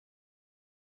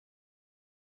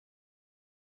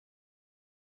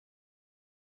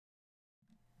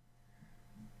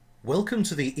Welcome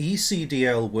to the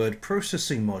ECDL Word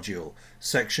Processing module,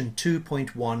 section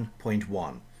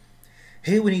 2.1.1.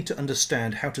 Here we need to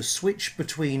understand how to switch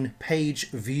between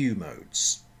page view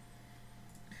modes.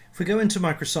 If we go into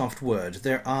Microsoft Word,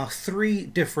 there are three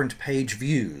different page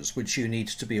views which you need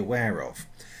to be aware of.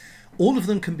 All of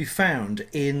them can be found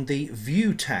in the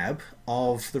View tab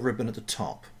of the ribbon at the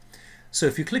top. So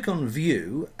if you click on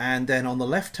View, and then on the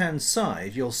left-hand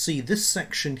side you'll see this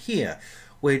section here,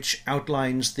 which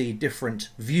outlines the different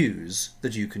views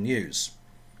that you can use.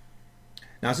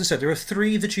 Now, as I said, there are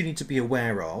three that you need to be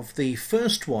aware of. The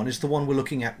first one is the one we're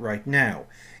looking at right now.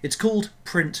 It's called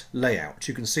Print Layout.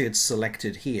 You can see it's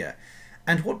selected here.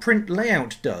 And what Print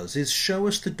Layout does is show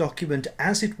us the document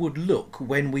as it would look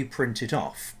when we print it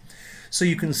off. So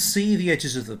you can see the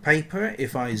edges of the paper.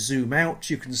 If I zoom out,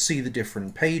 you can see the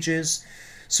different pages.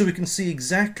 So we can see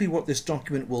exactly what this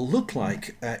document will look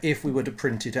like if we were to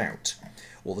print it out.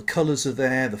 All the colours are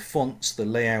there, the fonts, the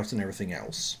layout and everything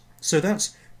else. So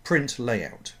that's Print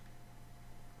Layout.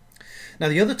 Now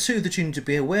the other two that you need to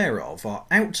be aware of are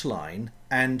Outline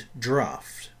and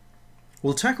Draft.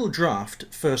 We'll tackle Draft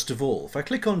first of all. If I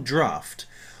click on Draft,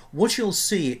 what you'll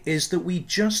see is that we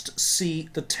just see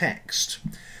the text.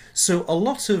 So a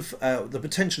lot of the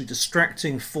potentially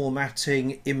distracting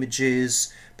formatting,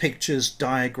 images, pictures,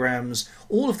 diagrams,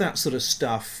 all of that sort of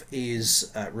stuff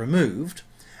is removed,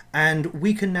 and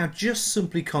we can now just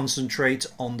simply concentrate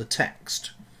on the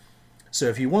text. So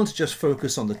if you want to just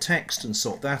focus on the text and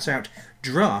sort that out,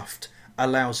 Draft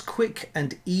allows quick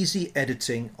and easy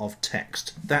editing of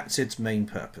text. That's its main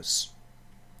purpose.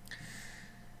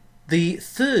 The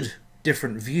third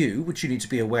different view which you need to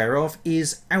be aware of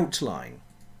is Outline.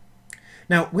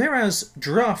 Now, whereas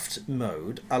Draft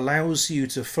mode allows you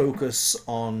to focus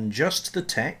on just the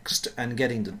text and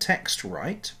getting the text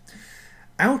right,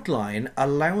 Outline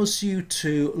allows you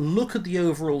to look at the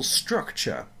overall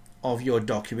structure of your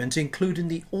document, including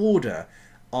the order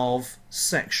of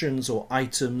sections or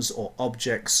items or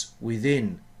objects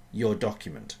within your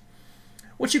document.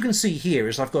 What you can see here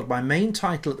is I've got my main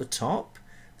title at the top,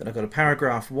 then I've got a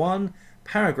paragraph 1,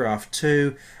 paragraph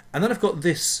 2, and then I've got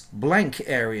this blank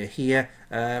area here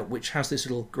which has this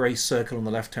little grey circle on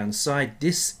the left hand side.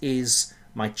 This is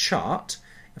my chart.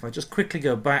 If I just quickly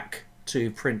go back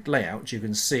to Print Layout, you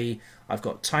can see I've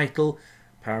got title,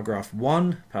 paragraph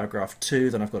 1, paragraph 2,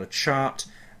 then I've got a chart,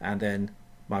 and then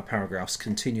my paragraphs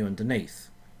continue underneath.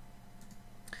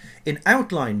 In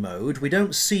Outline mode we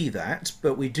don't see that,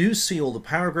 but we do see all the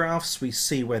paragraphs, we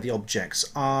see where the objects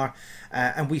are,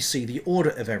 and we see the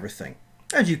order of everything.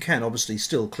 And you can obviously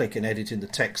still click and edit in the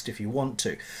text if you want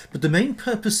to, but the main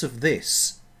purpose of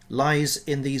this lies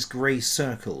in these grey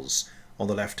circles on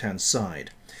the left hand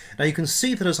side. Now you can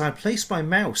see that as I place my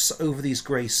mouse over these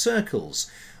grey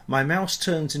circles, my mouse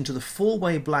turns into the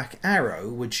four-way black arrow,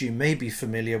 which you may be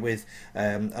familiar with,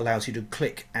 allows you to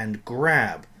click and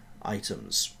grab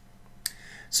items.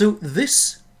 So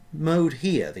this mode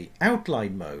here, the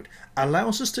Outline mode,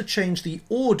 allows us to change the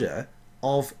order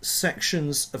of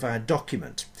sections of our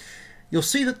document. You'll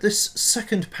see that this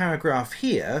second paragraph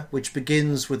here, which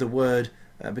begins with a word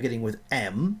beginning with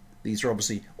M, these are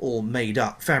obviously all made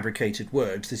up, fabricated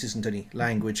words, this isn't any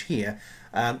language here,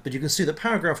 but you can see that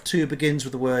paragraph 2 begins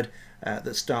with a word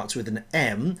that starts with an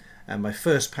M, and my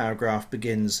first paragraph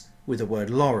begins with the word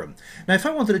lorem. Now if I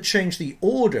wanted to change the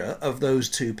order of those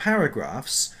two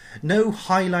paragraphs, no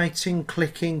highlighting,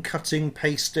 clicking, cutting,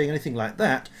 pasting, anything like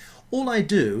that, all I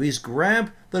do is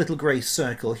grab the little grey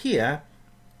circle here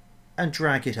and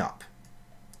drag it up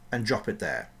and drop it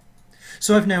there.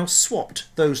 So I've now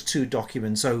swapped those two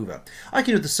documents over. I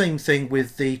can do the same thing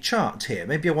with the chart here.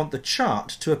 Maybe I want the chart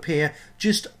to appear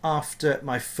just after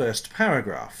my first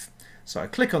paragraph. So I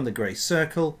click on the grey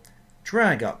circle,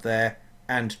 drag up there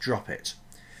and drop it.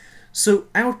 So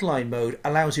Outline mode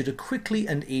allows you to quickly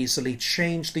and easily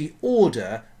change the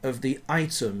order of the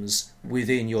items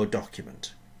within your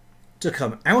document. To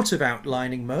come out of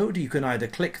outlining mode, you can either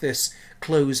click this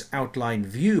Close Outline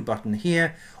View button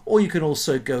here, or you can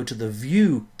also go to the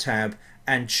View tab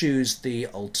and choose the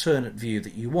alternate view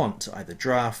that you want, either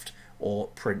Draft or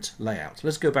Print Layout.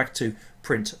 Let's go back to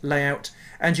Print Layout,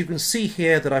 and you can see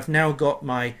here that I've now got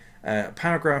my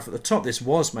paragraph at the top. This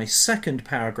was my second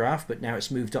paragraph, but now it's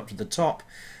moved up to the top.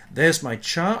 There's my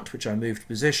chart, which I moved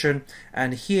position,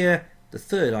 and here the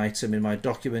third item in my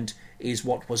document is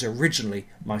what was originally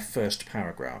my first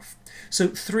paragraph. So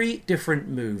three different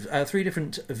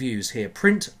views here: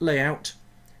 Print Layout,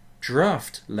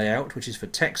 Draft Layout, which is for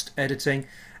text editing,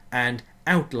 and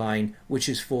Outline, which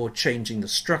is for changing the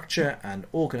structure and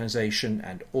organization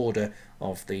and order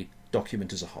of the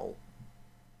document as a whole.